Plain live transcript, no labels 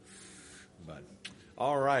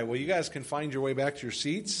All right. Well, you guys can find your way back to your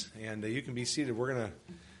seats, and you can be seated. We're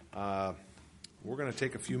gonna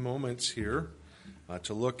take a few moments here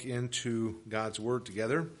to look into God's Word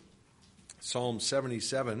together. Psalm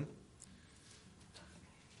 77.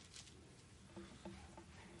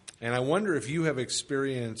 And I wonder if you have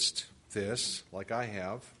experienced this, like I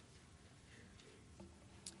have.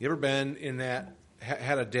 You ever been in that,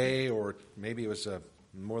 had a day, or maybe it was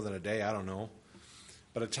more than a day, I don't know,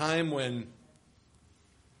 but a time when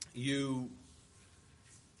you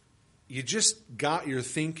just got your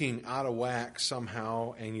thinking out of whack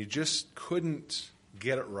somehow, and you just couldn't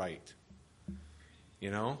get it right.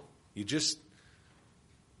 You know?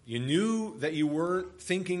 You knew that you weren't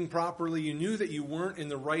thinking properly. You knew that you weren't in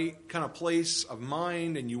the right kind of place of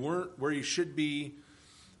mind, and you weren't where you should be,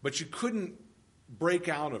 but you couldn't break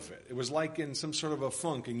out of it. It was like in some sort of a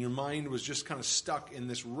funk, and your mind was just kind of stuck in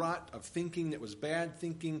this rut of thinking that was bad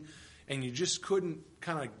thinking, and you just couldn't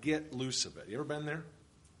kind of get loose of it. You ever been there?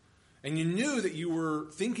 And you knew that you were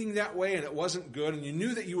thinking that way and it wasn't good, and you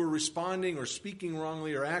knew that you were responding or speaking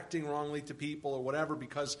wrongly or acting wrongly to people or whatever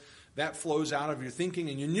because that flows out of your thinking,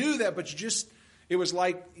 and you knew that, but it's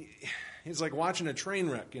like watching a train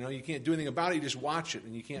wreck. You know, you can't do anything about it, you just watch it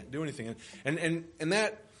and you can't do anything. And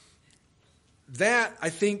that I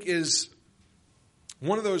think is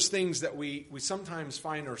one of those things that we sometimes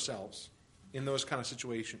find ourselves in those kind of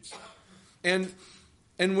situations.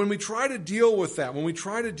 And when we try to deal with that, when we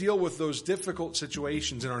try to deal with those difficult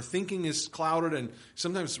situations, and our thinking is clouded and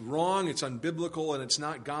sometimes wrong, it's unbiblical and it's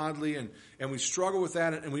not godly, and we struggle with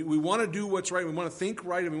that, and we want to do what's right, we want to think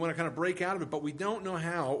right, and we want to kind of break out of it, but we don't know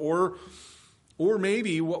how, or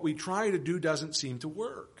maybe what we try to do doesn't seem to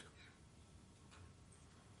work.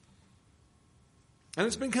 And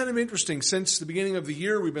it's been kind of interesting. Since the beginning of the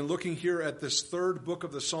year, we've been looking here at this third book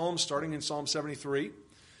of the Psalms, starting in Psalm 73.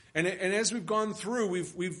 And as we've gone through,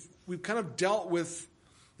 we've kind of dealt with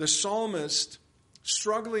the psalmist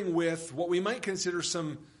struggling with what we might consider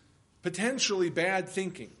some potentially bad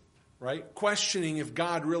thinking, right? Questioning if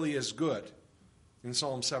God really is good in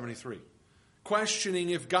Psalm 73. Questioning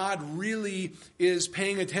if God really is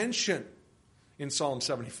paying attention in Psalm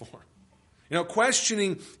 74. You know,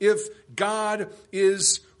 questioning if God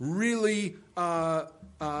is really,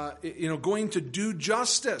 going to do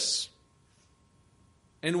justice.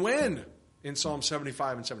 And when in Psalm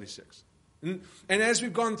 75 and 76. And as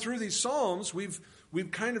we've gone through these Psalms, we've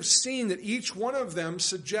kind of seen that each one of them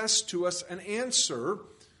suggests to us an answer,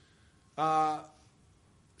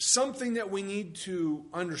 something that we need to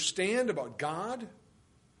understand about God.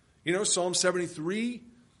 You know, Psalm 73,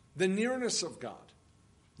 the nearness of God.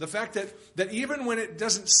 The fact that even when it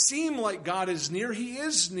doesn't seem like God is near, He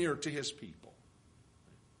is near to His people.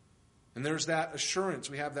 And there's that assurance.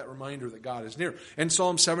 We have that reminder that God is near. And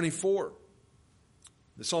Psalm 74.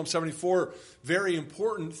 The Psalm 74, very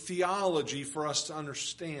important theology for us to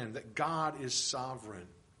understand that God is sovereign.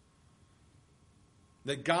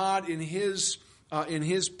 That God in His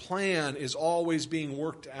plan is always being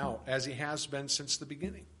worked out as He has been since the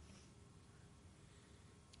beginning.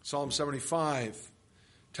 Psalm 75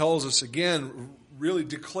 tells us again, really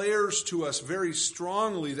declares to us very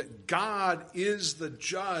strongly that God is the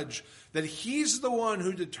judge, that He's the one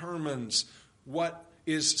who determines what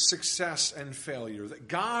is success and failure, that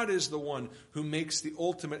God is the one who makes the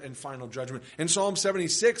ultimate and final judgment. And Psalm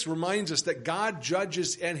 76 reminds us that God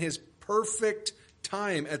judges in His perfect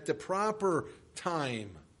time, at the proper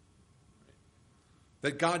time,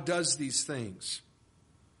 that God does these things.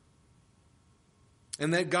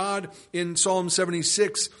 And that God in Psalm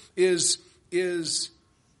 76 is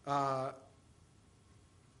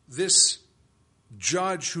this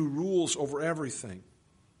judge who rules over everything,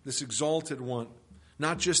 this exalted one,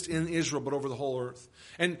 not just in Israel, but over the whole earth.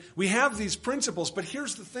 And we have these principles, but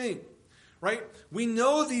here's the thing, right? We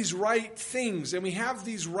know these right things, and we have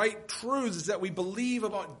these right truths that we believe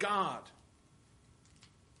about God.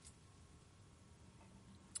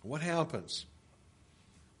 What happens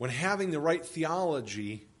when having the right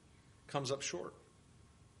theology comes up short?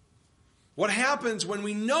 What happens when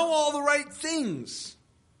we know all the right things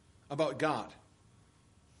about God?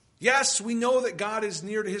 Yes, we know that God is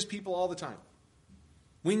near to His people all the time.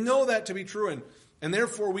 We know that to be true, and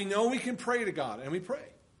therefore we know we can pray to God, and we pray.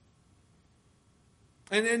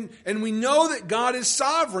 And we know that God is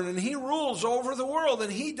sovereign, and He rules over the world,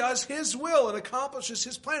 and He does His will and accomplishes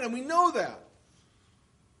His plan, and we know that.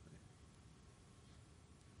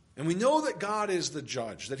 And we know that God is the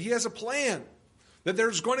judge, that He has a plan, that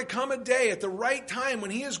there's going to come a day at the right time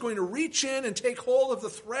when He is going to reach in and take hold of the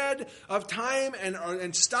thread of time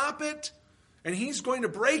and stop it And he's going to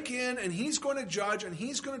break in, and he's going to judge, and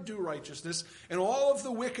he's going to do righteousness, and all of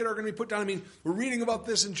the wicked are going to be put down. I mean, we're reading about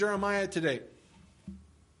this in Jeremiah today.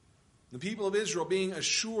 The people of Israel being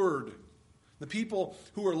assured. The people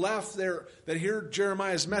who are left there that hear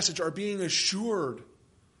Jeremiah's message are being assured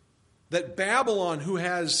that Babylon, who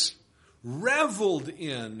has reveled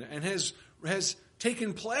in and has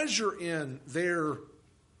taken pleasure in their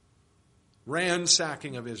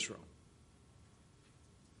ransacking of Israel,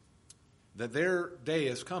 that their day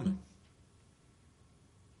is coming.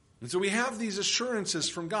 And so we have these assurances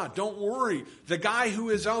from God. Don't worry. The guy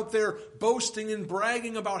who is out there boasting and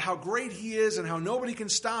bragging about how great he is and how nobody can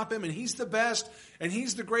stop him and he's the best and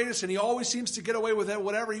he's the greatest and he always seems to get away with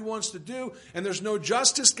whatever he wants to do and there's no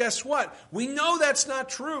justice, guess what? We know that's not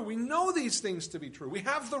true. We know these things to be true. We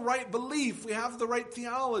have the right belief. We have the right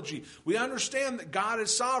theology. We understand that God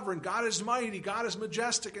is sovereign. God is mighty. God is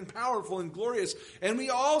majestic and powerful and glorious. And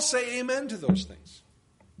we all say amen to those things.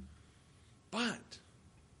 But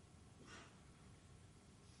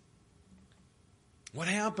what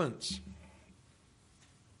happens?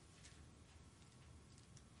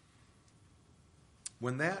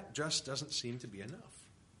 When that just doesn't seem to be enough.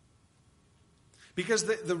 Because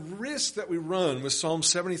the risk that we run with Psalm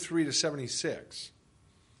 73 to 76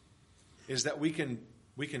 is that we can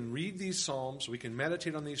read these Psalms, we can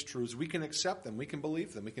meditate on these truths, we can accept them, we can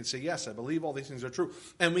believe them, we can say, yes, I believe all these things are true,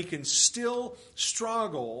 and we can still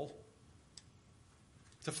struggle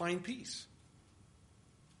to find peace.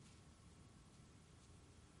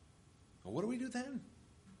 Well, what do we do then?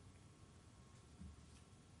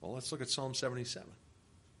 Well, let's look at Psalm 77.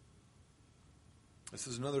 This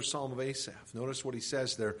is another psalm of Asaph. Notice what he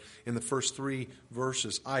says there in the first 3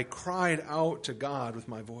 verses. I cried out to God with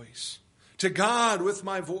my voice. To God with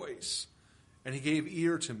my voice. And he gave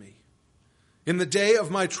ear to me. In the day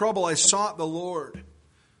of my trouble I sought the Lord.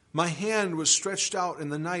 My hand was stretched out in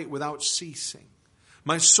the night without ceasing.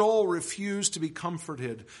 My soul refused to be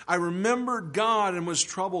comforted. I remembered God and was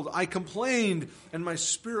troubled. I complained and my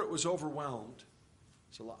spirit was overwhelmed.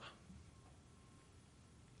 Selah.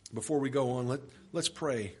 Before we go on, let's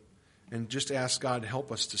pray and just ask God to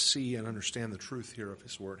help us to see and understand the truth here of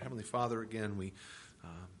His Word. Heavenly Father, again, we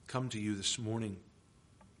come to you this morning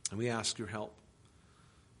and we ask your help.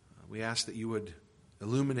 We ask that you would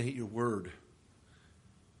illuminate your Word,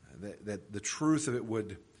 that the truth of it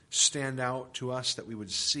would stand out to us, that we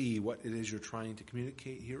would see what it is you're trying to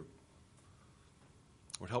communicate here.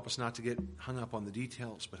 Lord, help us not to get hung up on the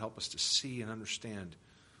details, but help us to see and understand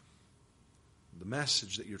the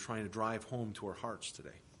message that you're trying to drive home to our hearts today.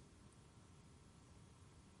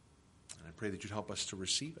 And I pray that you'd help us to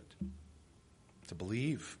receive it, to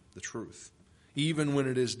believe the truth, even when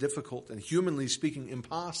it is difficult and, humanly speaking,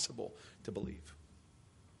 impossible to believe.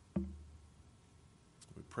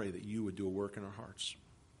 We pray that you would do a work in our hearts,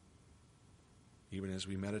 even as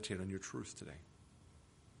we meditate on your truth today.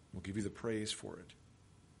 We'll give you the praise for it,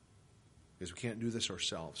 because we can't do this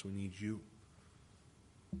ourselves. We need you.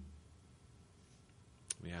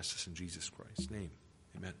 We ask this in Jesus Christ's name.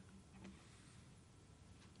 Amen.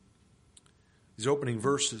 These opening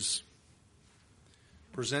verses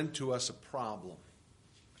present to us a problem,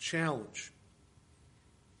 a challenge.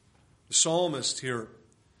 The psalmist here,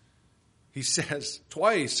 he says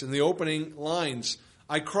twice in the opening lines,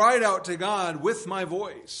 I cried out to God with my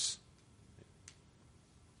voice.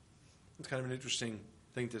 It's kind of an interesting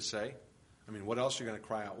thing to say. I mean, what else are you going to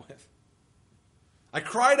cry out with? I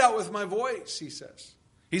cried out with my voice, he says.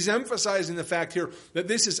 He's emphasizing the fact here that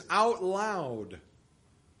this is out loud.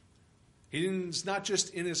 It's not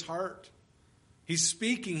just in his heart. He's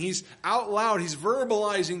speaking. He's out loud. He's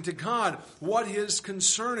verbalizing to God what his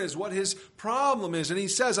concern is, what his problem is. And he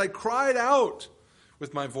says, I cried out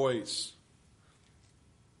with my voice.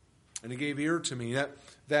 And he gave ear to me.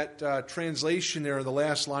 That translation there in the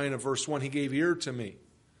last line of verse 1, he gave ear to me,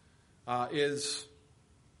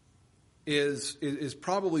 is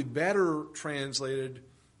probably better translated,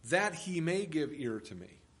 that he may give ear to me.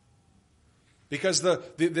 Because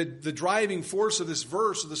the driving force of this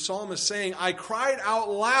verse, of the psalmist saying, I cried out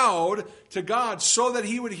loud to God so that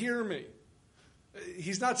he would hear me.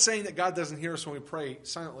 He's not saying that God doesn't hear us when we pray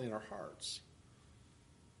silently in our hearts.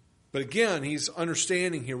 But again, he's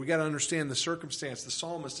understanding here. We've got to understand the circumstance. The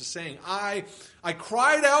psalmist is saying, I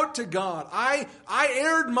cried out to God. I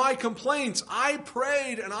aired my complaints. I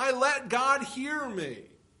prayed and I let God hear me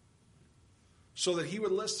so that he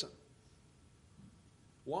would listen.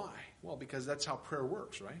 Why? Well, because that's how prayer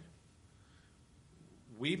works, right?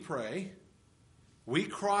 We pray, we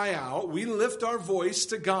cry out, we lift our voice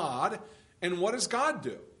to God, and what does God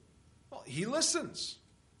do? Well, he listens.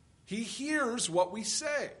 He hears what we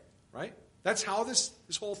say, right? That's how this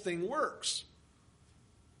whole thing works.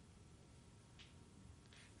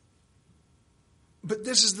 But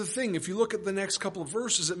this is the thing. If you look at the next couple of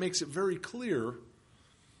verses, it makes it very clear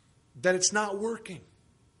that it's not working.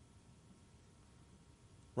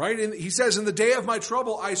 Right? And he says, in the day of my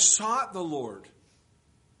trouble, I sought the Lord.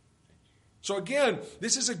 So again,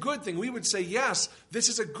 this is a good thing. We would say, yes, this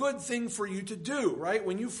is a good thing for you to do, right?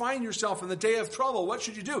 When you find yourself in the day of trouble, what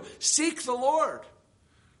should you do? Seek the Lord.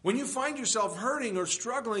 When you find yourself hurting or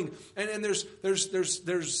struggling, and there's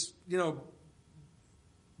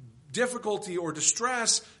difficulty or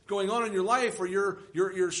distress going on in your life, or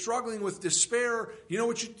you're struggling with despair, you know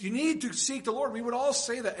what you need to seek the Lord. We would all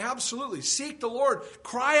say that, absolutely. Seek the Lord.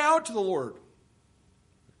 Cry out to the Lord.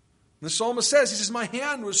 And the psalmist says, he says, my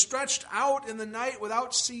hand was stretched out in the night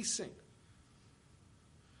without ceasing.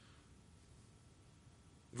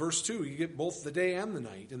 Verse 2, you get both the day and the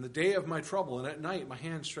night. In the day of my trouble and at night, my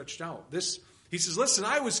hand stretched out. He says, listen,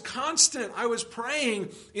 I was constant. I was praying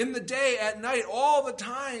in the day, at night, all the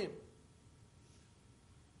time.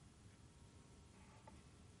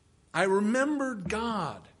 I remembered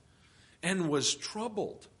God and was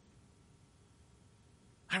troubled.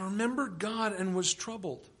 I remembered God and was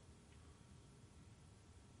troubled.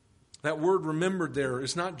 That word remembered there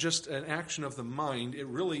is not just an action of the mind. It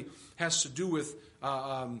really has to do with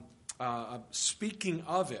speaking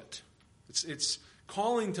of it. It's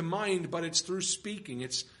calling to mind, but it's through speaking.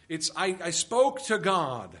 I spoke to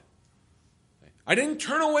God. I didn't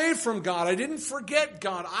turn away from God. I didn't forget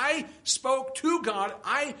God. I spoke to God.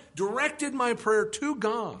 I directed my prayer to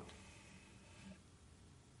God.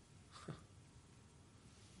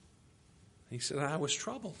 He said, I was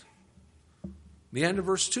troubled. The end of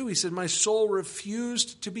verse 2, he said, my soul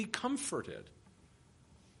refused to be comforted.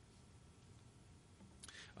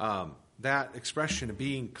 That expression of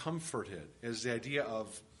being comforted is the idea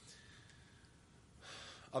of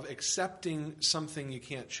accepting something you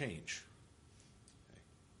can't change.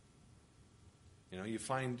 You know, you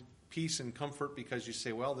find peace and comfort because you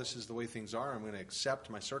say, well, this is the way things are. I'm going to accept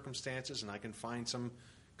my circumstances, and I can find some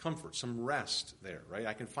comfort, some rest there, right?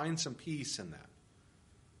 I can find some peace in that.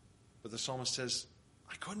 But the psalmist says,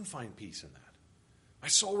 I couldn't find peace in that. My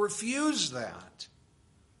soul refused that.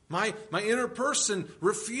 My inner person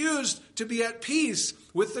refused to be at peace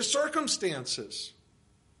with the circumstances.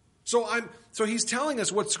 So he's telling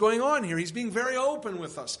us what's going on here. He's being very open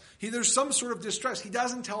with us. There's some sort of distress. He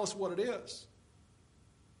doesn't tell us what it is.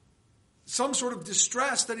 Some sort of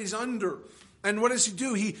distress that he's under. And what does he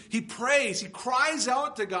do? He prays. He cries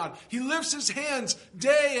out to God. He lifts his hands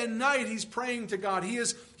day and night. He's praying to God. He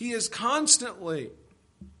is constantly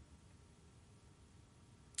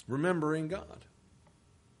remembering God.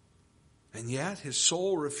 And yet his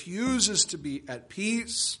soul refuses to be at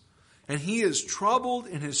peace. And he is troubled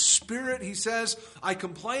in his spirit. He says, I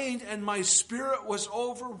complained and my spirit was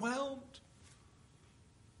overwhelmed.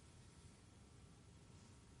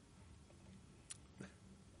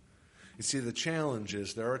 You see, the challenge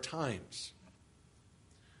is there are times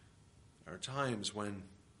when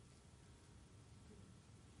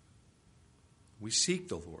we seek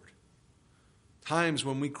the Lord. Times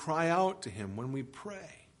when we cry out to him, when we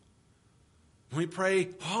pray. We pray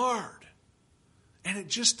hard, and it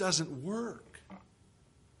just doesn't work.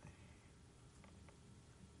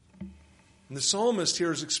 And the psalmist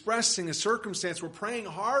here is expressing a circumstance where praying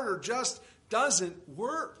harder just doesn't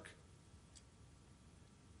work.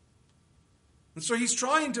 And so he's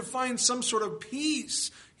trying to find some sort of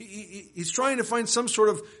peace. He's trying to find some sort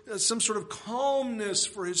of calmness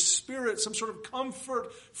for his spirit, some sort of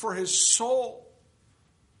comfort for his soul.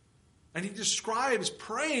 And he describes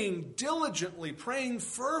praying diligently, praying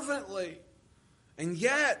fervently. And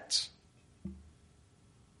yet,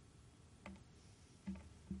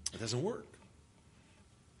 it doesn't work.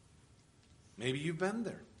 Maybe you've been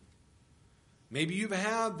there. Maybe you've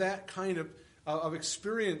had that kind of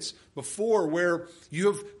experience before where you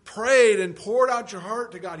have prayed and poured out your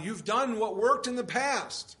heart to God. You've done what worked in the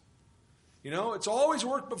past. You know, it's always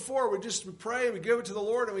worked before. We pray, we give it to the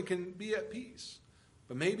Lord, and we can be at peace.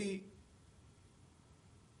 But maybe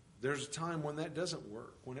there's a time when that doesn't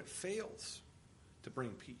work, when it fails to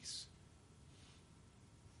bring peace.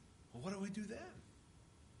 Well, what do we do then?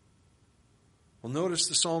 Well, notice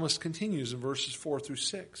the psalmist continues in verses 4 through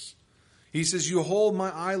 6. He says, you hold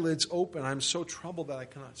my eyelids open. I'm so troubled that I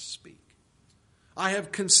cannot speak. I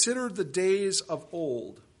have considered the days of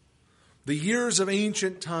old, the years of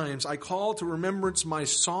ancient times. I call to remembrance my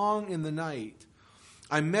song in the night.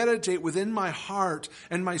 I meditate within my heart,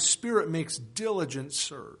 and my spirit makes diligent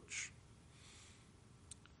search.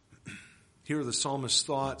 Here the psalmist's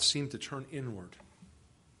thoughts seem to turn inward.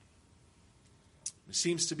 It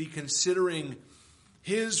seems to be considering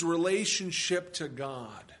his relationship to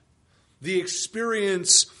God, the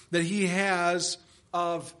experience that he has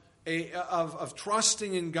of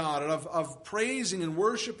trusting in God, of praising and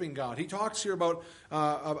worshiping God. He talks here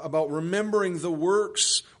about remembering the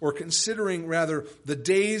works, or considering rather the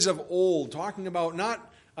days of old. Talking about not,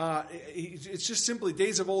 it's just simply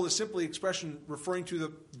days of old is simply expression referring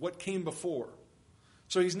to what came before.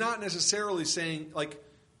 So he's not necessarily saying like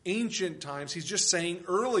ancient times. He's just saying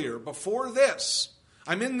earlier, before this.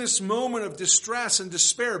 I'm in this moment of distress and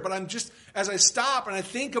despair, but I'm just, as I stop and I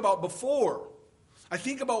think about before, I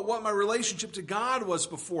think about what my relationship to God was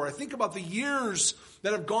before. I think about the years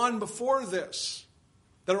that have gone before this,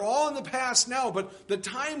 that are all in the past now, but the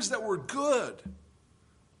times that were good.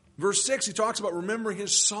 Verse 6, he talks about remembering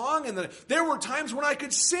his song. And there were times when I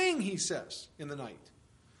could sing, he says, in the night.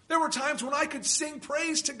 There were times when I could sing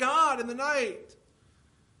praise to God in the night.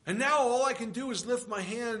 And now all I can do is lift my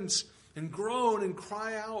hands and groan and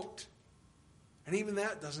cry out. And even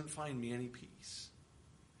that doesn't find me any peace.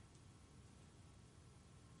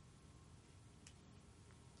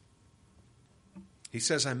 He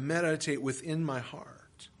says, I meditate within my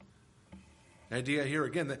heart. The idea here,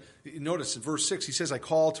 again, notice in verse 6, he says, I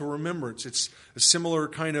call to remembrance. It's a similar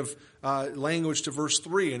kind of language to verse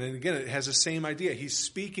 3. And again, it has the same idea. He's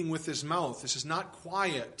speaking with his mouth. This is not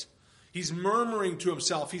quiet. He's murmuring to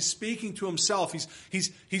himself. He's speaking to himself.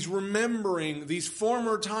 He's remembering these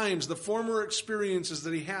former times, the former experiences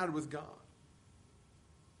that he had with God.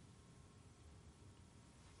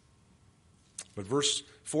 But verse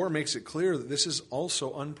 4 makes it clear that this is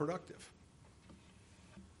also unproductive.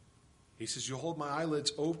 He says, you hold my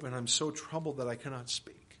eyelids open. I'm so troubled that I cannot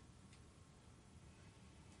speak.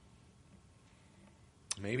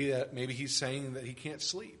 Maybe he's saying that he can't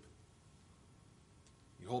sleep.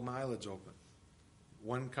 You hold my eyelids open.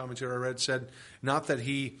 One commentator I read said, not that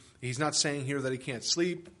he's not saying here that he can't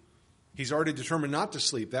sleep. He's already determined not to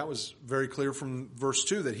sleep. That was very clear from verse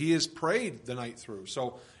 2, that he has prayed the night through.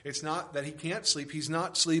 So it's not that he can't sleep. He's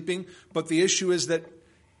not sleeping. But the issue is that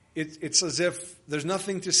it's as if there's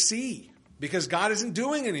nothing to see, because God isn't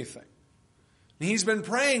doing anything. And he's been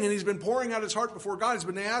praying and he's been pouring out his heart before God. He's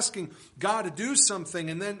been asking God to do something,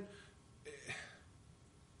 and then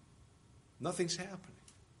nothing's happening.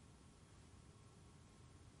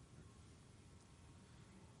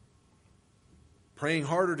 Praying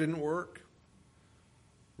harder didn't work.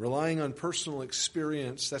 Relying on personal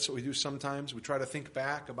experience, that's what we do sometimes. We try to think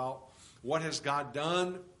back about what has God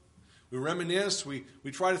done. We reminisce. We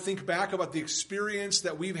try to think back about the experience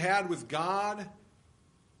that we've had with God.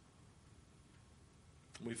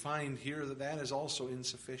 We find here that is also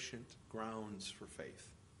insufficient grounds for faith.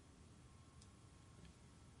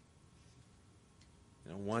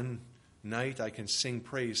 You know, one night I can sing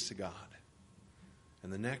praise to God,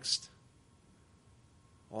 and the next,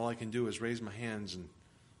 all I can do is raise my hands and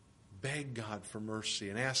beg God for mercy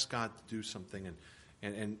and ask God to do something,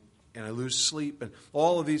 and I lose sleep, and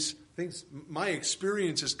all of these things. My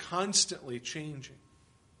experience is constantly changing.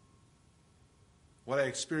 What I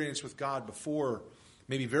experienced with God before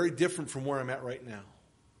may be very different from where I'm at right now.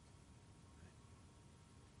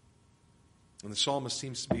 And the psalmist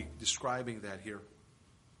seems to be describing that here.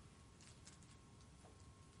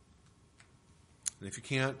 And if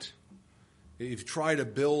you try to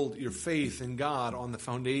build your faith in God on the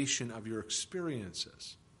foundation of your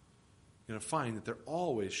experiences, you're going to find that they're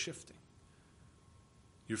always shifting.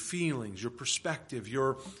 Your feelings, your perspective,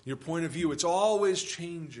 your point of view, it's always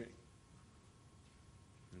changing.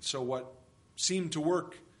 And so what seemed to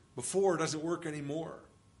work before doesn't work anymore.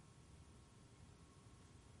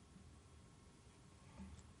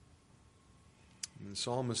 And the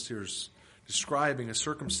psalmist here is describing a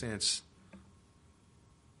circumstance.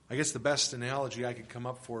 I guess the best analogy I could come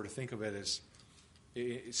up for to think of it is,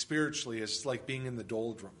 spiritually, is like being in the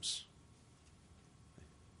doldrums.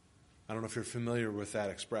 I don't know if you're familiar with that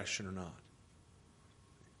expression or not.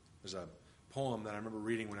 There's a poem that I remember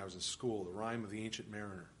reading when I was in school, The Rime of the Ancient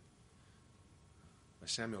Mariner, by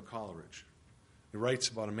Samuel Coleridge. He writes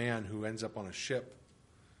about a man who ends up on a ship,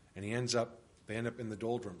 and they end up in the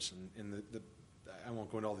doldrums. And I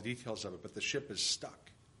won't go into all the details of it, but the ship is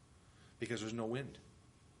stuck because there's no wind.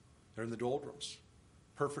 They're in the doldrums,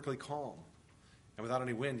 perfectly calm. And without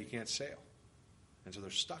any wind, you can't sail. And so they're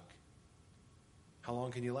stuck. How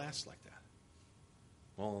long can you last like that?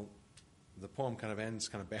 Well, the poem kind of ends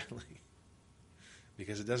kind of badly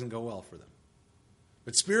because it doesn't go well for them.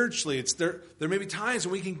 But spiritually, there may be times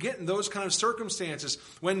when we can get in those kind of circumstances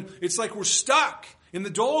when it's like we're stuck in the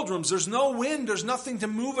doldrums. There's no wind. There's nothing to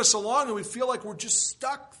move us along, and we feel like we're just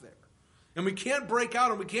stuck there. And we can't break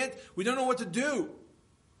out, and we don't know what to do.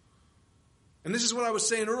 And this is what I was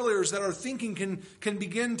saying earlier, is that our thinking can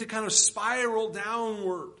begin to kind of spiral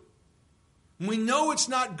downward. And we know it's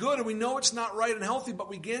not good, and we know it's not right and healthy, but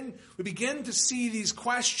we begin to see these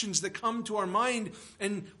questions that come to our mind,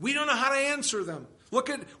 and we don't know how to answer them. Look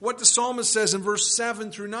at what the psalmist says in verse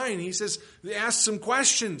 7 through 9. He says, he asks some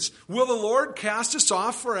questions. Will the Lord cast us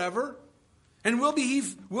off forever? And will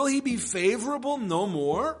he be favorable no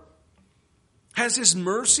more? Has his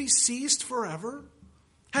mercy ceased forever?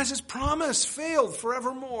 Has his promise failed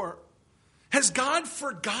forevermore? Has God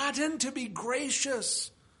forgotten to be gracious?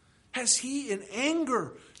 Has he in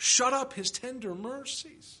anger shut up his tender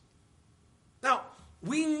mercies? Now,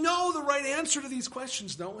 we know the right answer to these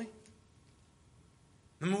questions, don't we?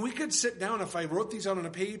 I mean, we could sit down, if I wrote these out on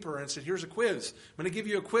a paper and said, here's a quiz. I'm going to give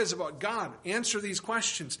you a quiz about God. Answer these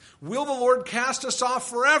questions. Will the Lord cast us off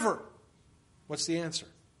forever? What's the answer?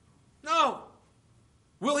 No.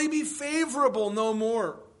 Will he be favorable no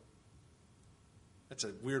more? That's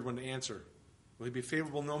a weird one to answer. Will he be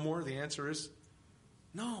favorable no more? The answer is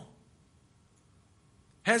no.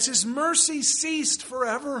 Has his mercy ceased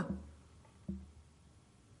forever?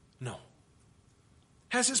 No.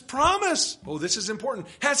 Has his promise, oh, this is important,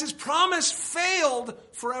 has his promise failed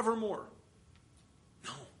forevermore?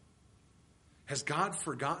 No. Has God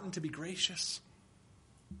forgotten to be gracious?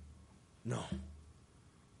 No.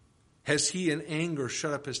 Has he in anger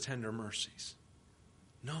shut up his tender mercies?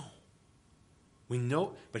 No. We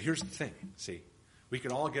know, but here's the thing, see, we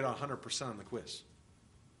could all get 100% on the quiz.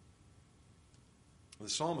 The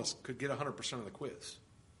psalmist could get 100% of the quiz,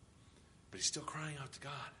 but he's still crying out to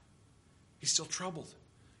God. He's still troubled.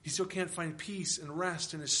 He still can't find peace and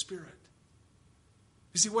rest in his spirit.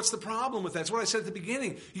 You see, what's the problem with that? It's what I said at the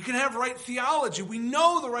beginning. You can have right theology. We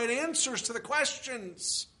know the right answers to the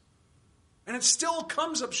questions. And it still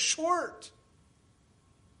comes up short.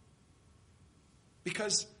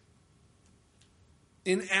 Because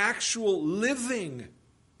in actual living,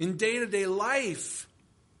 in day-to-day life,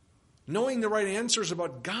 knowing the right answers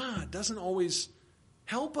about God doesn't always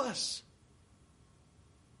help us.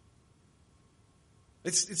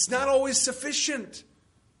 It's not always sufficient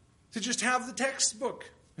to just have the textbook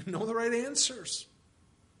and know the right answers.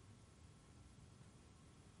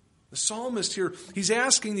 The psalmist here, he's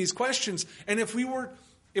asking these questions, and if we were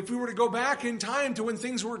to go back in time to when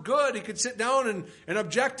things were good, he could sit down and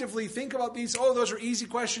objectively think about these. Oh, those are easy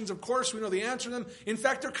questions. Of course, we know the answer to them. In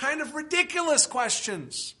fact, they're kind of ridiculous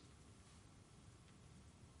questions.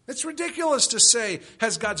 It's ridiculous to say,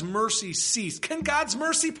 has God's mercy ceased? Can God's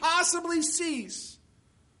mercy possibly cease?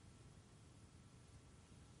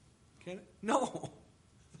 Can it? No.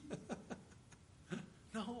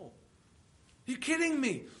 No. Are you kidding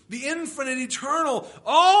me? The infinite, eternal,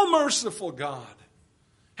 all-merciful God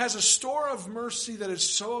has a store of mercy that is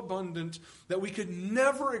so abundant that we could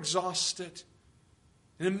never exhaust it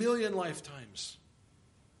in a million lifetimes.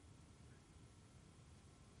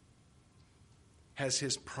 Has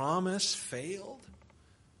his promise failed?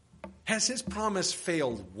 Has his promise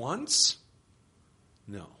failed once?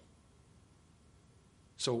 No.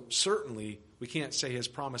 So certainly we can't say his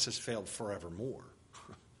promise has failed forevermore.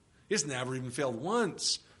 It's never even failed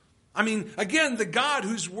once. I mean, again, the God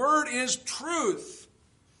whose word is truth.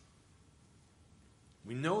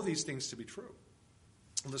 We know these things to be true.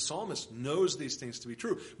 The psalmist knows these things to be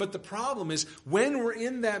true. But the problem is when we're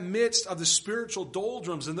in that midst of the spiritual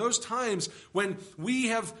doldrums, and those times when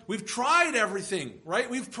we've tried everything, right?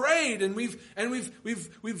 We've prayed and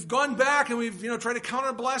we've gone back and we've tried to count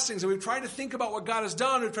our blessings, and we've tried to think about what God has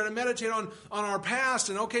done. We've tried to meditate on our past,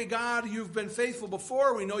 and okay, God, you've been faithful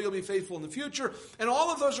before. We know you'll be faithful in the future. And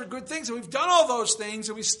all of those are good things, and we've done all those things,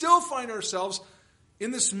 and we still find ourselves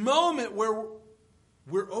in this moment where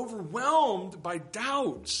we're overwhelmed by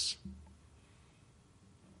doubts.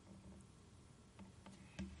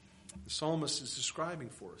 The psalmist is describing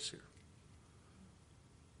for us here.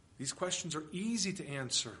 These questions are easy to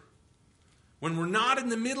answer when we're not in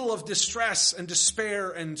the middle of distress and despair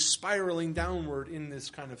and spiraling downward in this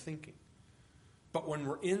kind of thinking. But when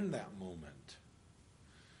we're in that moment,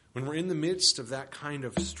 when we're in the midst of that kind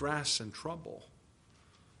of stress and trouble,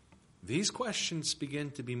 these questions begin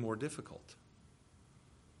to be more difficult.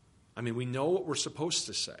 I mean, we know what we're supposed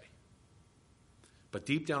to say. But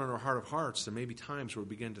deep down in our heart of hearts, there may be times where we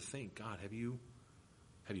begin to think, God, have you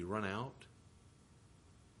run out?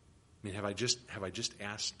 I mean, have I just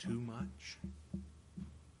asked too much?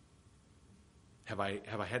 Have I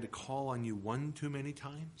had to call on you one too many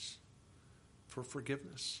times for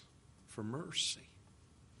forgiveness, for mercy?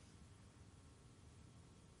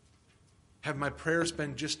 Have my prayers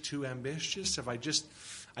been just too ambitious? Have I just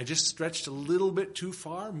stretched a little bit too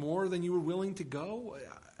far, more than you were willing to go?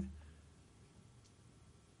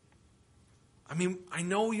 I mean, I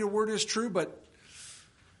know your word is true, but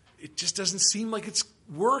it just doesn't seem like it's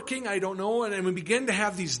working. I don't know. And we begin to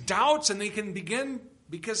have these doubts, and they can begin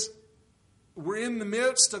because we're in the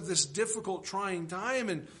midst of this difficult, trying time.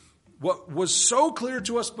 And what was so clear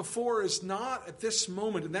to us before is not at this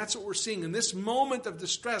moment. And that's what we're seeing. In this moment of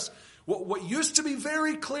distress, what used to be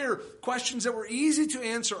very clear, questions that were easy to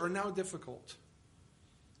answer, are now difficult.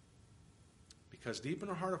 Because deep in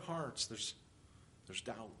our heart of hearts, there's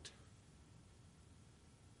doubt.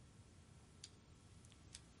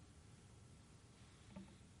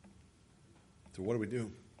 So what do?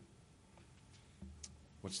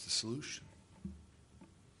 What's the solution?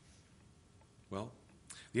 Well,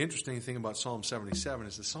 the interesting thing about Psalm 77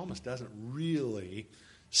 is the psalmist doesn't really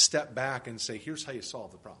step back and say, here's how you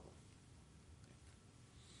solve the problem.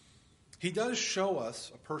 He does show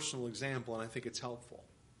us a personal example, and I think it's helpful.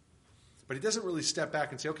 But he doesn't really step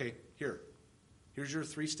back and say, okay, here's your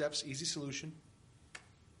 3 steps, easy solution.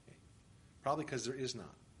 Okay. Probably because there is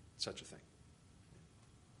not such a thing.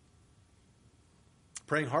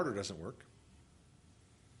 Praying harder doesn't work.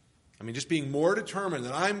 I mean, just being more determined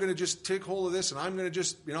that I'm going to just take hold of this and I'm going to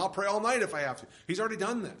just, I'll pray all night if I have to. He's already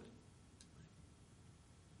done that.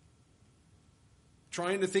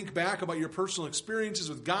 Trying to think back about your personal experiences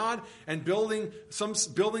with God and building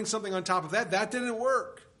something on top of that didn't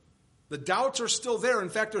work. The doubts are still there. In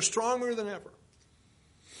fact, they're stronger than ever.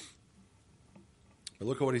 But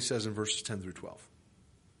look at what he says in verses 10 through 12.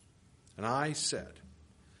 And I said,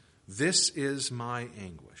 this is my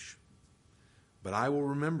anguish, but I will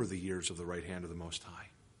remember the years of the right hand of the Most High.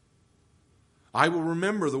 I will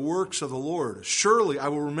remember the works of the Lord. Surely I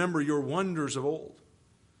will remember your wonders of old.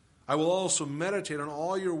 I will also meditate on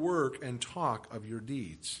all your work and talk of your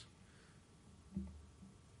deeds.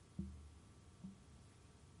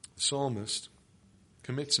 The psalmist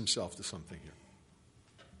commits himself to something here.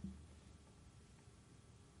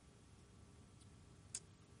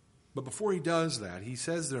 But before he does that, he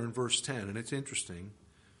says there in verse 10, and it's interesting,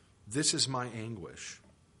 this is my anguish.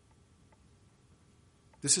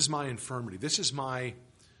 This is my infirmity. This is my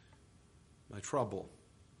trouble.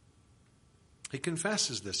 He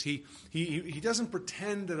confesses this. He doesn't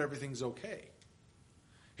pretend that everything's okay.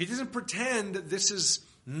 He doesn't pretend that this is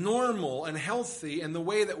normal and healthy and the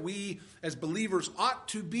way that we as believers ought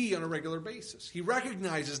to be on a regular basis. He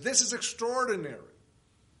recognizes this is extraordinary.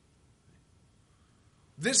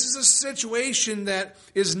 This is a situation that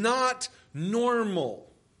is not normal.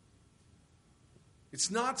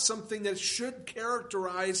 It's not something that should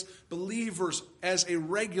characterize believers as a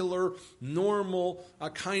regular, normal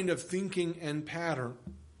kind of thinking and pattern.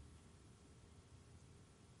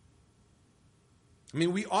 I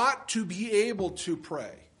mean, we ought to be able to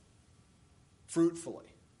pray fruitfully.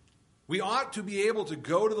 We ought to be able to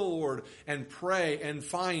go to the Lord and pray and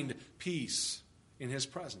find peace in His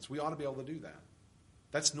presence. We ought to be able to do that.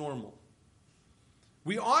 That's normal.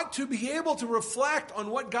 We ought to be able to reflect on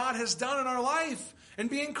what God has done in our life and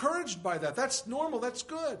be encouraged by that. That's normal. That's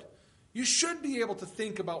good. You should be able to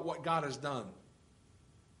think about what God has done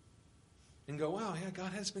and go, wow, yeah,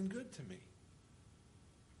 God has been good to me.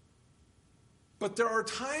 But there are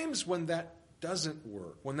times when that doesn't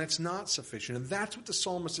work, when that's not sufficient. And that's what the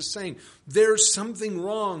psalmist is saying. There's something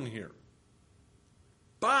wrong here.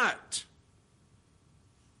 But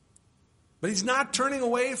he's not turning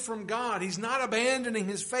away from God. He's not abandoning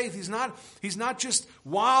his faith. He's not just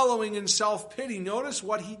wallowing in self-pity. Notice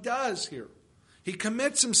what he does here. He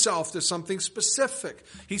commits himself to something specific.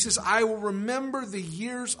 He says, I will remember the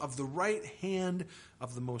years of the right hand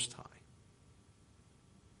of the Most High.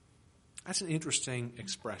 That's an interesting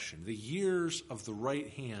expression. The years of the right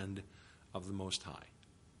hand of the Most High.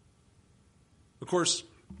 Of course,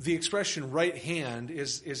 the expression right hand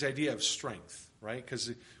is the idea of strength, right? Because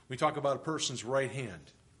when we talk about a person's right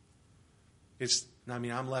hand,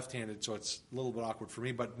 I'm left-handed, so it's a little bit awkward for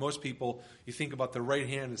me, but most people, you think about the right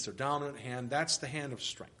hand as their dominant hand. That's the hand of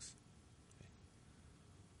strength.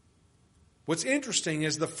 What's interesting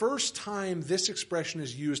is the first time this expression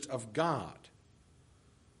is used of God,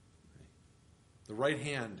 the right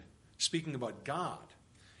hand, speaking about God,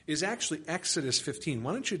 is actually Exodus 15.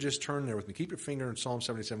 Why don't you just turn there with me? Keep your finger in Psalm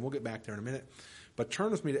 77. We'll get back there in a minute. But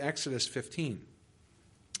turn with me to Exodus 15.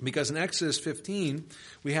 Because in Exodus 15,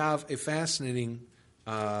 we have a fascinating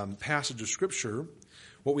passage of Scripture.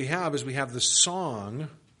 What we have is the song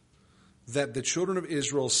that the children of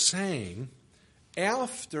Israel sang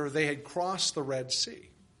after they had crossed the Red Sea.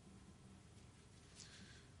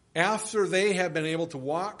 After they had been able to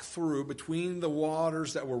walk through between the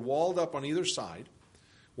waters that were walled up on either side,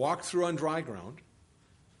 walk through on dry ground,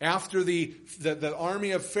 After the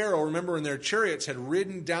army of Pharaoh, remember, in their chariots, had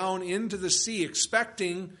ridden down into the sea,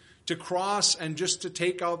 expecting to cross and just to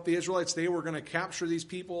take out the Israelites. They were going to capture these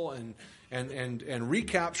people and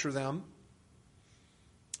recapture them.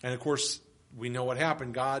 And of course, we know what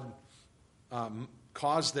happened. God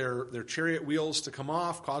caused their chariot wheels to come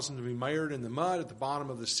off, caused them to be mired in the mud at the bottom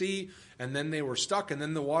of the sea, and then they were stuck, and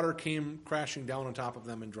then the water came crashing down on top of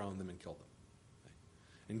them and drowned them and killed them.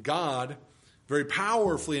 And God very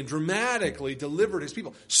powerfully and dramatically delivered his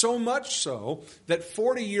people. So much so that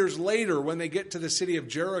 40 years later, when they get to the city of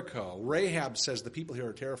Jericho, Rahab says, the people here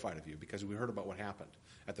are terrified of you because we heard about what happened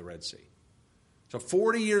at the Red Sea. So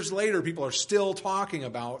 40 years later, people are still talking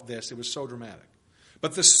about this. It was so dramatic.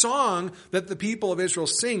 But the song that the people of Israel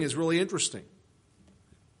sing is really interesting.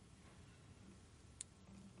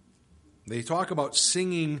 They talk about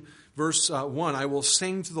singing, verse 1, I will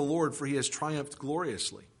sing to the Lord, for he has triumphed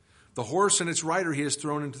gloriously. The horse and its rider he has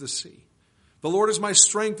thrown into the sea. The Lord is my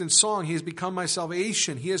strength and song. He has become my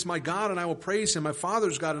salvation. He is my God, and I will praise him, my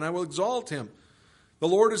father's God, and I will exalt him. The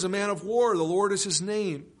Lord is a man of war. The Lord is his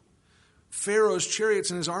name. Pharaoh's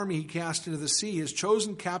chariots and his army he cast into the sea. His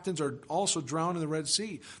chosen captains are also drowned in the Red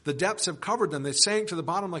Sea. The depths have covered them. They sank to the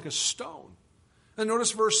bottom like a stone. And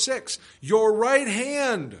notice verse 6. Your right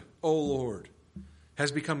hand, O Lord,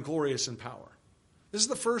 has become glorious in power. This is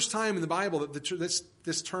the first time in the Bible that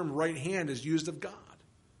this term right hand is used of God.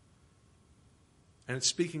 And it's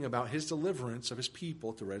speaking about his deliverance of his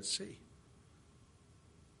people at the Red Sea.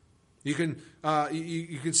 You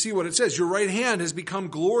can see what it says. Your right hand has become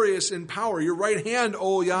glorious in power. Your right hand,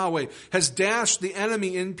 O Yahweh, has dashed the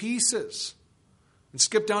enemy in pieces. And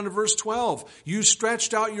skip down to verse 12. You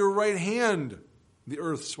stretched out your right hand. The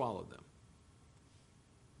earth swallowed them.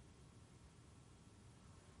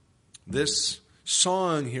 This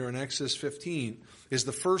song here in Exodus 15 is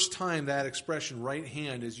the first time that expression, right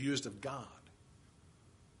hand, is used of God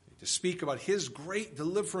to speak about his great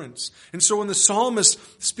deliverance. And so when the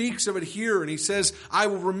psalmist speaks of it here and he says, I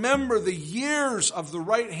will remember the years of the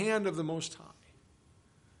right hand of the Most High.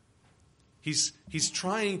 He's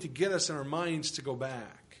trying to get us in our minds to go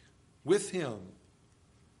back with him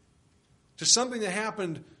to something that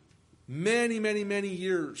happened many, many, many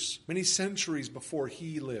years, many centuries before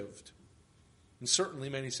he lived. And certainly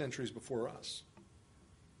many centuries before us.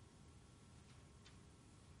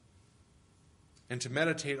 And to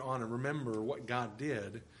meditate on and remember what God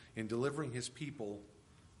did in delivering his people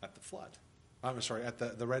at the flood.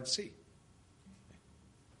 At the Red Sea.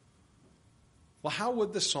 Well, how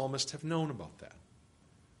would the psalmist have known about that?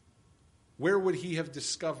 Where would he have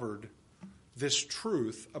discovered this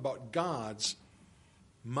truth about God's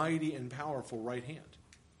mighty and powerful right hand?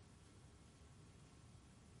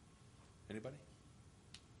 Anybody?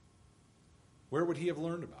 Where would he have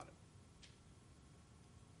learned about it?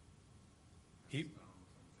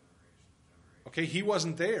 He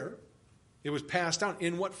wasn't there. It was passed down.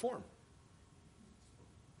 In what form?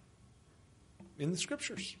 In the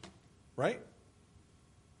Scriptures. Right?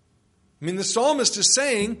 I mean, the psalmist is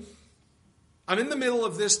saying, I'm in the middle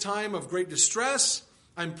of this time of great distress.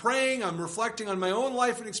 I'm praying. I'm reflecting on my own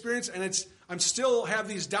life and experience. And I'm still have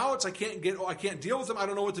these doubts. I can't deal with them. I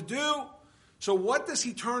don't know what to do. So what does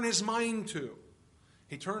he turn his mind to?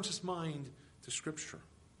 He turns his mind to Scripture.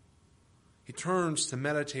 He turns to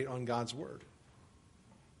meditate on God's Word.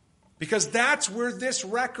 Because that's where this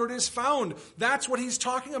record is found. That's what he's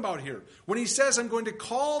talking about here. When he says, I'm going to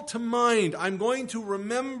call to mind, I'm going to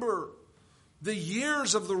remember the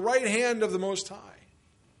years of the right hand of the Most High.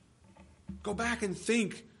 Go back and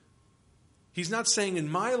think. He's not saying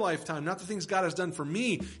in my lifetime, not the things God has done for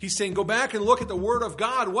me. He's saying go back and look at the Word of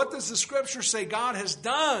God. What does the Scripture say God has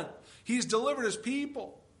done? He's delivered his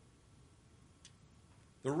people.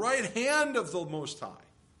 The right hand of the Most High.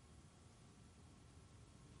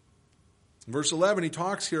 In verse 11, he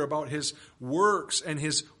talks here about his works and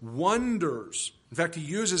his wonders. In fact, he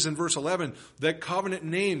uses in verse 11 that covenant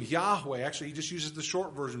name, Yahweh. Actually, he just uses the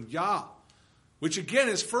short version, Yah, which again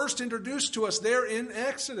is first introduced to us there in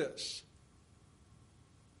Exodus.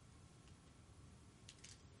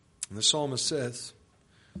 And the psalmist says,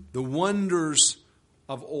 the wonders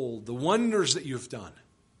of old, the wonders that you've done.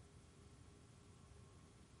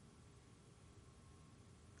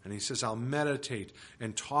 And he says, I'll meditate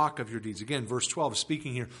and talk of your deeds. Again, verse 12 is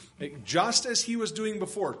speaking here. Just as he was doing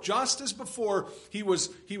before. Just as before, he was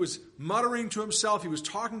muttering to himself. He was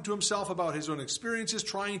talking to himself about his own experiences,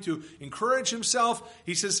 trying to encourage himself.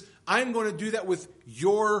 He says, I'm going to do that with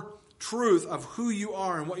your truth of who you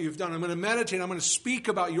are and what you've done. I'm going to meditate. I'm going to speak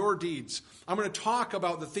about your deeds. I'm going to talk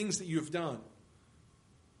about the things that you've done.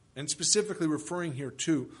 And specifically referring here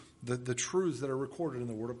to the truths that are recorded in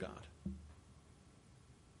the Word of God.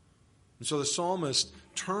 And so the psalmist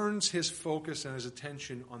turns his focus and his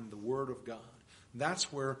attention on the Word of God.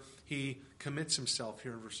 That's where he commits himself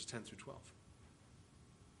here in verses 10 through 12.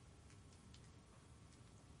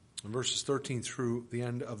 And verses 13 through the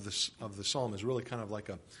end of the psalm is really kind of like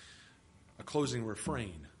a closing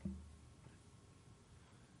refrain,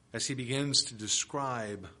 as he begins to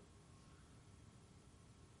describe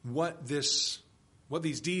what these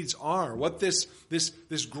deeds are, what this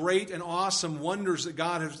great and awesome wonders that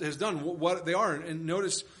God has done, what they are. And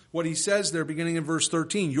notice what he says there beginning in verse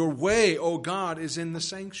 13. Your way, O God, is in the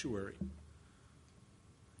sanctuary.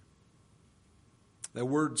 That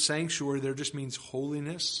word sanctuary there just means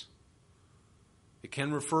holiness. It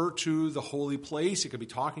can refer to the holy place. It could be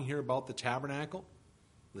talking here about the tabernacle,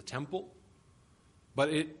 the temple. But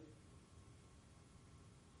it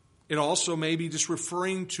also may be just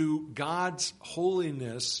referring to God's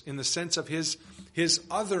holiness in the sense of his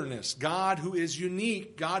otherness. God who is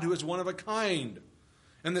unique, God who is one of a kind.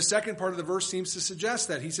 And the second part of the verse seems to suggest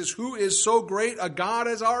that. He says, who is so great a God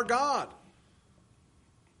as our God?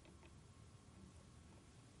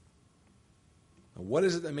 Now, what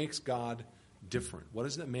is it that makes God different? What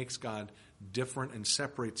is it that makes God different and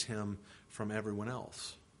separates him from everyone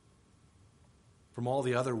else? From all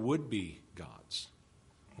the other would-be gods?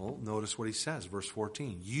 Well, notice what he says, verse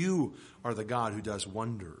 14. You are the God who does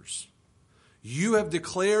wonders. You have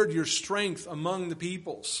declared your strength among the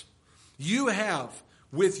peoples. You have,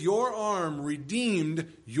 with your arm,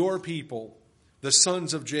 redeemed your people, the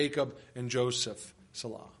sons of Jacob and Joseph.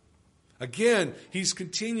 Selah. Again, he's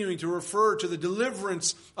continuing to refer to the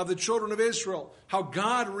deliverance of the children of Israel, how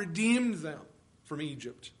God redeemed them from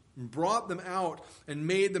Egypt and brought them out and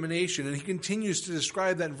made them a nation. And he continues to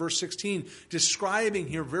describe that in verse 16, describing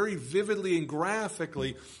here very vividly and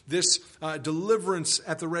graphically this deliverance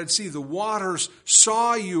at the Red Sea. The waters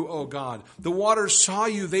saw you, O God. The waters saw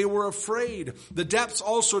you. They were afraid. The depths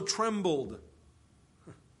also trembled.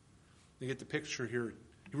 You get the picture here.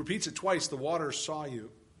 He repeats it twice. The waters saw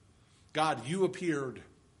you. God, you appeared.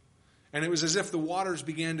 And it was as if the waters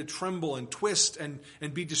began to tremble and twist and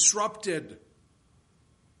be disrupted.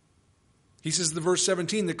 He says in verse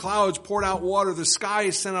 17, the clouds poured out water, the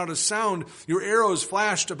skies sent out a sound, your arrows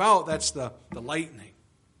flashed about. That's the lightning,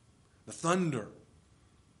 the thunder.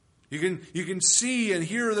 You can see and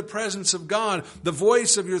hear the presence of God. The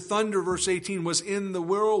voice of your thunder, verse 18, was in the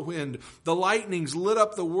whirlwind. The lightnings lit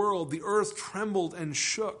up the world. The earth trembled and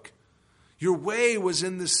shook. Your way was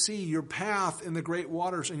in the sea, your path in the great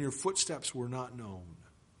waters, and your footsteps were not known.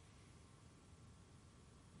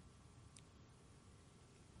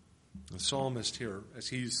 The psalmist here, as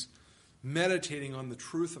he's meditating on the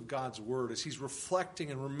truth of God's word, as he's reflecting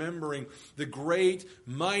and remembering the great,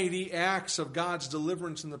 mighty acts of God's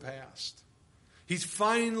deliverance in the past, he's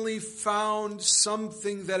finally found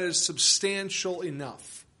something that is substantial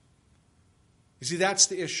enough. You see, that's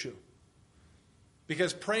the issue.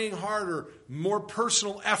 Because praying harder, more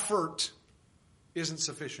personal effort isn't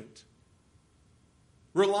sufficient.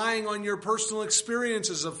 Relying on your personal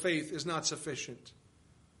experiences of faith is not sufficient.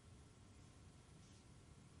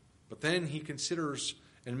 But then he considers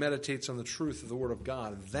and meditates on the truth of the Word of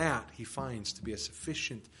God. That he finds to be a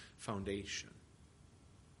sufficient foundation.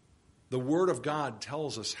 The Word of God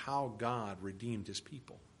tells us how God redeemed his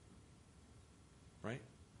people. Right?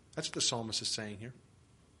 That's what the psalmist is saying here.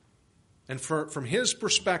 And from his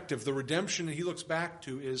perspective, the redemption that he looks back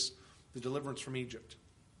to is the deliverance from Egypt.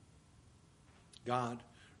 God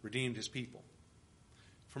redeemed his people.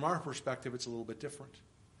 From our perspective, it's a little bit different.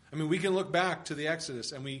 I mean, we can look back to the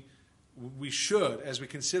Exodus, and we should, as we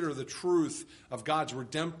consider the truth of God's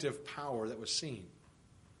redemptive power that was seen.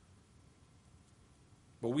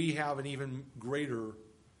 But we have an even greater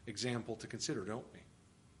example to consider, don't we? I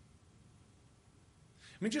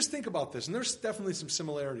mean, just think about this, and there's definitely some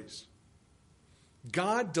similarities.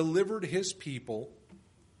 God delivered his people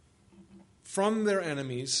from their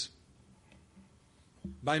enemies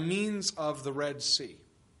by means of the Red Sea.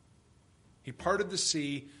 He parted the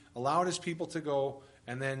sea, allowed his people to go,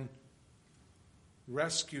 and then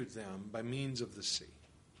rescued them by means of the sea.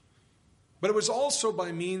 But it was also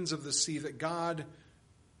by means of the sea that God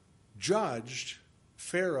judged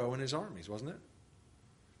Pharaoh and his armies, wasn't it?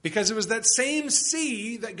 Because it was that same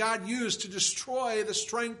sea that God used to destroy the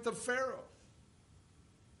strength of Pharaoh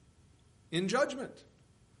in judgment.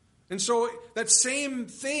 And so that same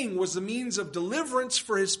thing was the means of deliverance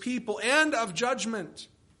for his people and of judgment.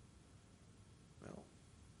 Well,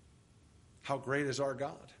 how great is our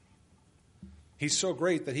God? He's so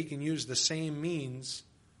great that he can use the same means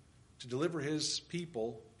to deliver his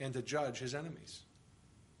people and to judge his enemies.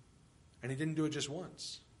 And he didn't do it just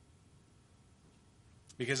once.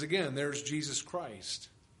 Because again, there's Jesus Christ,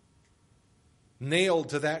 nailed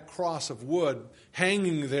to that cross of wood,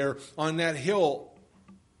 hanging there on that hill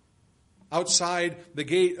outside the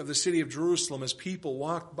gate of the city of Jerusalem as people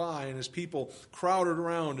walked by and as people crowded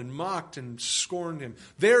around and mocked and scorned him.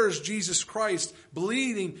 There's Jesus Christ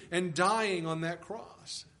bleeding and dying on that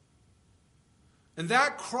cross. And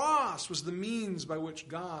that cross was the means by which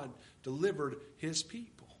God delivered his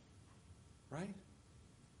people. Right?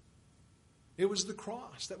 It was the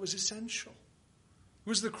cross that was essential. It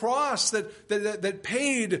was the cross that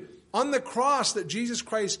paid, on the cross that Jesus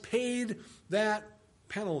Christ paid that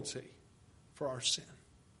penalty for our sin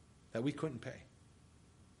that we couldn't pay.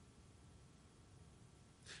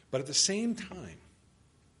 But at the same time,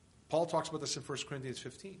 Paul talks about this in 1 Corinthians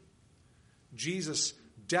 15. Jesus'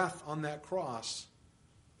 death on that cross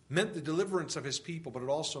meant the deliverance of his people, but it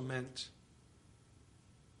also meant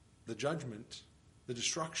the judgment, the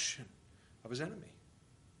destruction of his enemy.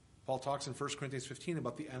 Paul talks in 1 Corinthians 15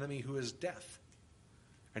 about the enemy who is death.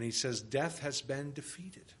 And he says, death has been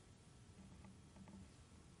defeated.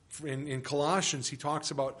 In Colossians, he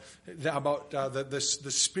talks about the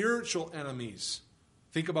spiritual enemies.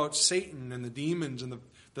 Think about Satan and the demons and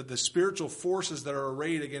the spiritual forces that are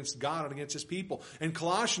arrayed against God and against his people. In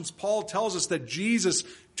Colossians, Paul tells us that Jesus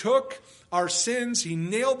took our sins, he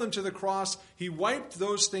nailed them to the cross, he wiped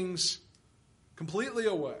those things completely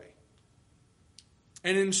away.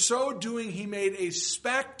 And in so doing, he made a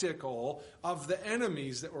spectacle of the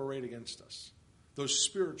enemies that were arrayed against us, those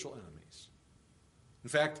spiritual enemies. In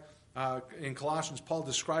fact, in Colossians, Paul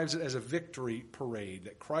describes it as a victory parade,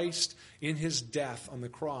 that Christ, in his death on the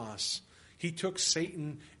cross, he took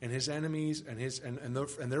Satan and his enemies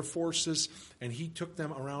and their forces, and he took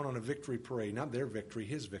them around on a victory parade. Not their victory,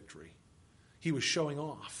 his victory. He was showing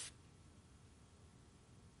off.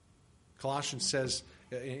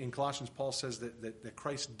 In Colossians, Paul says that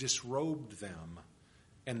Christ disrobed them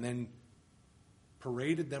and then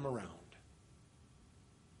paraded them around.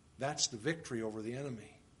 That's the victory over the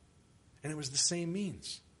enemy. And it was the same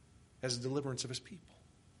means as the deliverance of his people.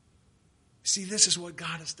 See, this is what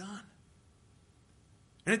God has done.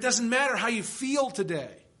 And it doesn't matter how you feel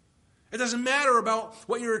today. It doesn't matter about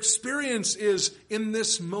what your experience is in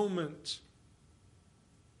this moment.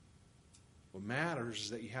 What matters is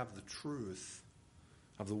that you have the truth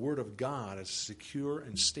of the Word of God as a secure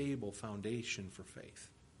and stable foundation for faith.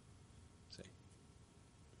 See?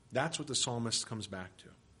 That's what the psalmist comes back to.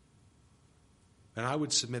 And I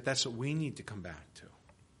would submit that's what we need to come back to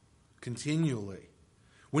continually.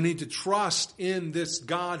 We need to trust in this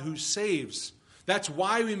God who saves. That's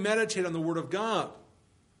why we meditate on the Word of God.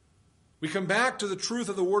 We come back to the truth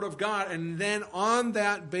of the Word of God, and then on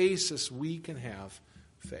that basis we can have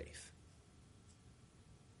faith.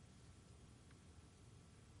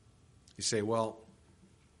 You say, well,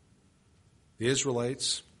 the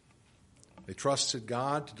Israelites, they trusted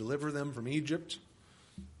God to deliver them from Egypt.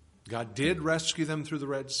 God did rescue them through the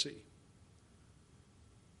Red Sea.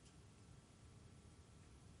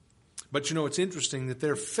 But you know, it's interesting that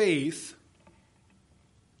their faith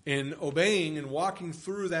in obeying and walking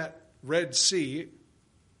through that Red Sea,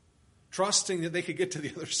 trusting that they could get to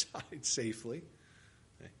the other side safely,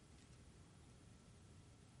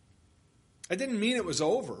 it didn't mean it was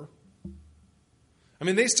over. I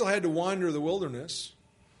mean, they still had to wander the wilderness.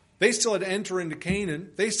 They still had to enter into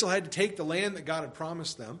Canaan. They still had to take the land that God had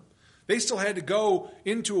promised them. They still had to go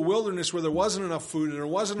into a wilderness where there wasn't enough food and there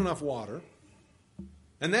wasn't enough water.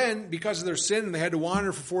 And then, because of their sin, and they had to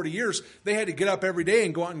wander for 40 years, they had to get up every day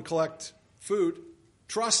and go out and collect food,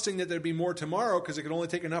 trusting that there'd be more tomorrow because it could only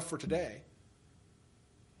take enough for today.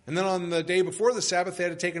 And then on the day before the Sabbath, they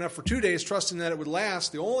had to take enough for 2 days, trusting that it would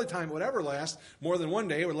last. The only time it would ever last more than 1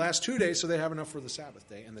 day, it would last 2 days, so they'd have enough for the Sabbath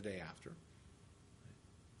day and the day after.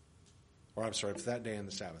 Or I'm sorry, for that day and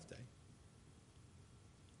the Sabbath day.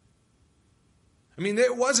 I mean,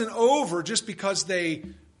 it wasn't over just because they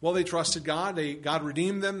trusted God. God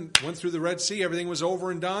redeemed them, went through the Red Sea, everything was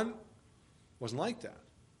over and done. It wasn't like that.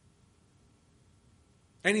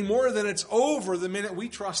 Any more than it's over the minute we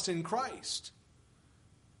trust in Christ.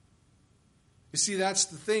 You see, that's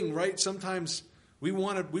the thing, right? Sometimes we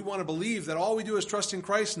want to believe that all we do is trust in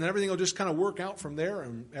Christ and everything will just kind of work out from there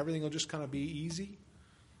and everything will just kind of be easy.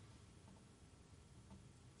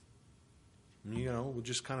 You know, we'll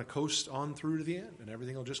just kind of coast on through to the end and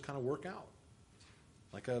everything will just kind of work out.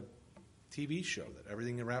 Like a TV show that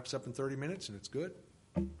everything wraps up in 30 minutes and it's good.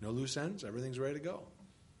 No loose ends. Everything's ready to go.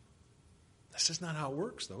 That's just not how it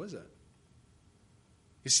works, though, is it?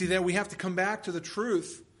 You see, that we have to come back to the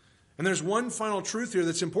truth And there's one final truth here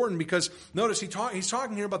that's important because notice he's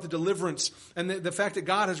talking here about the deliverance and the fact that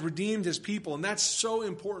God has redeemed his people. And that's so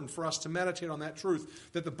important for us to meditate on that truth,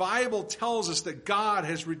 that the Bible tells us that God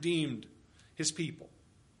has redeemed his people.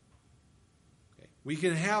 Okay. We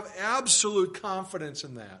can have absolute confidence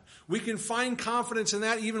in that. We can find confidence in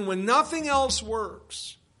that even when nothing else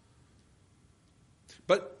works.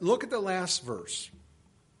 But look at the last verse.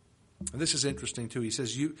 And this is interesting too. He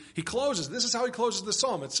says, he closes, this is how he closes the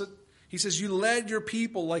psalm. He says, you led your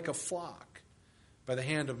people like a flock by the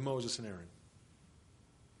hand of Moses and Aaron.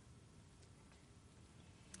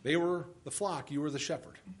 They were the flock, you were the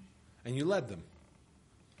shepherd, and you led them.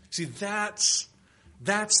 See, that's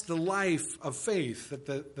the life of faith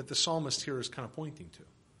that the psalmist here is kind of pointing to.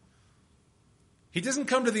 He doesn't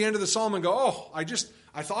come to the end of the psalm and go, oh,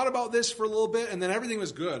 I thought about this for a little bit, and then everything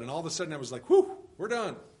was good, and all of a sudden I was like, whew, we're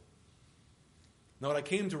done. Now, what I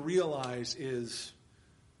came to realize is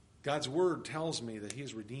God's word tells me that he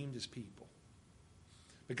has redeemed his people.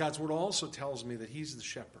 But God's word also tells me that he's the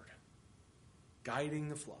shepherd, guiding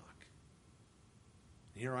the flock.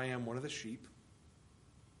 And here I am, one of the sheep.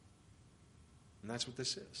 And that's what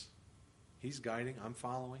this is. He's guiding, I'm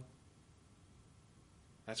following.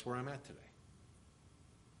 That's where I'm at today.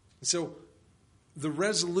 And so, the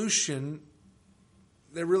resolution,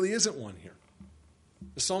 there really isn't one here.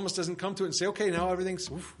 The psalmist doesn't come to it and say, okay, now everything's,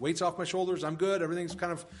 weight's off my shoulders, I'm good, everything's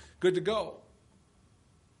kind of good to go.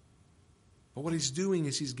 But what he's doing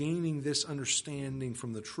is he's gaining this understanding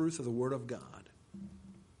from the truth of the Word of God.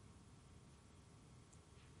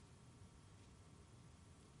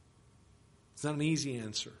 It's not an easy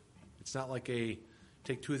answer. It's not like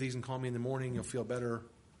take 2 of these and call me in the morning, you'll feel better.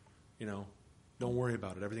 Don't worry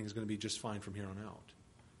about it. Everything's going to be just fine from here on out.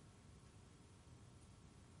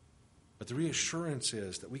 But the reassurance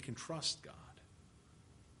is that we can trust God.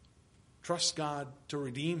 Trust God to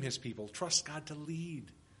redeem his people. Trust God to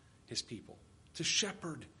lead his people, to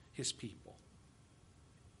shepherd his people.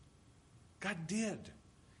 God did.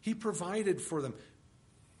 He provided for them.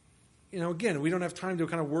 Again, we don't have time to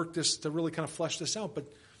kind of work this, to really kind of flesh this out, but,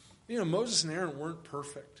 Moses and Aaron weren't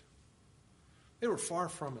perfect. They were far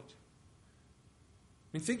from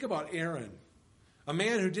it. Think about Aaron, a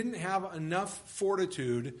man who didn't have enough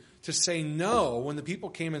fortitude to say no when the people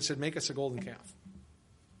came and said, make us a golden calf.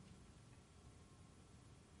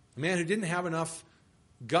 A man who didn't have enough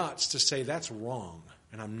guts to say, that's wrong,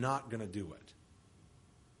 and I'm not going to do it.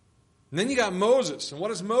 And then you got Moses, and what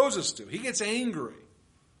does Moses do? He gets angry,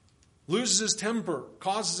 loses his temper,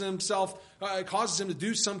 causes him to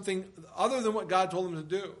do something other than what God told him to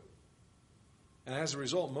do. And as a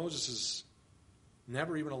result, Moses is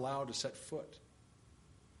never even allowed to set foot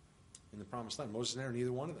in the promised land. Moses and Aaron,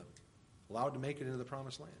 neither one of them, allowed to make it into the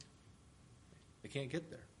promised land. They can't get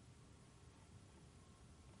there.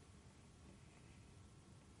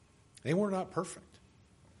 They were not perfect.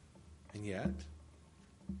 And yet,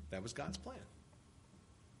 that was God's plan.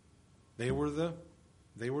 They were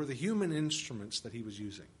the human instruments that he was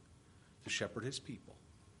using to shepherd his people.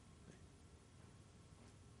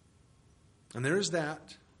 And there is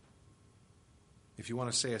that, if you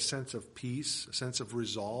want to say, a sense of peace, a sense of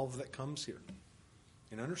resolve that comes here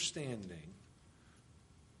in understanding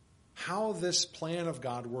how this plan of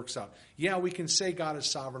God works out. Yeah, we can say God is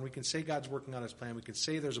sovereign. We can say God's working on his plan. We can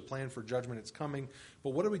say there's a plan for judgment. It's coming. But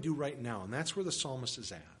what do we do right now? And that's where the psalmist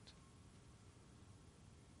is at.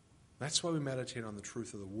 That's why we meditate on the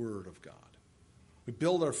truth of the Word of God. We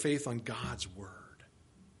build our faith on God's Word.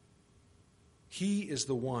 He is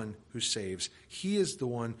the one who saves. He is the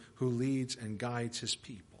one who leads and guides his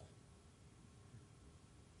people.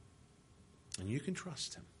 And you can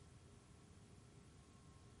trust him.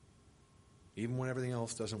 Even when everything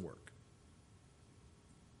else doesn't work.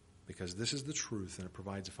 Because this is the truth and it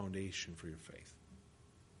provides a foundation for your faith.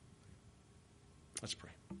 Let's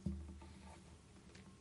pray.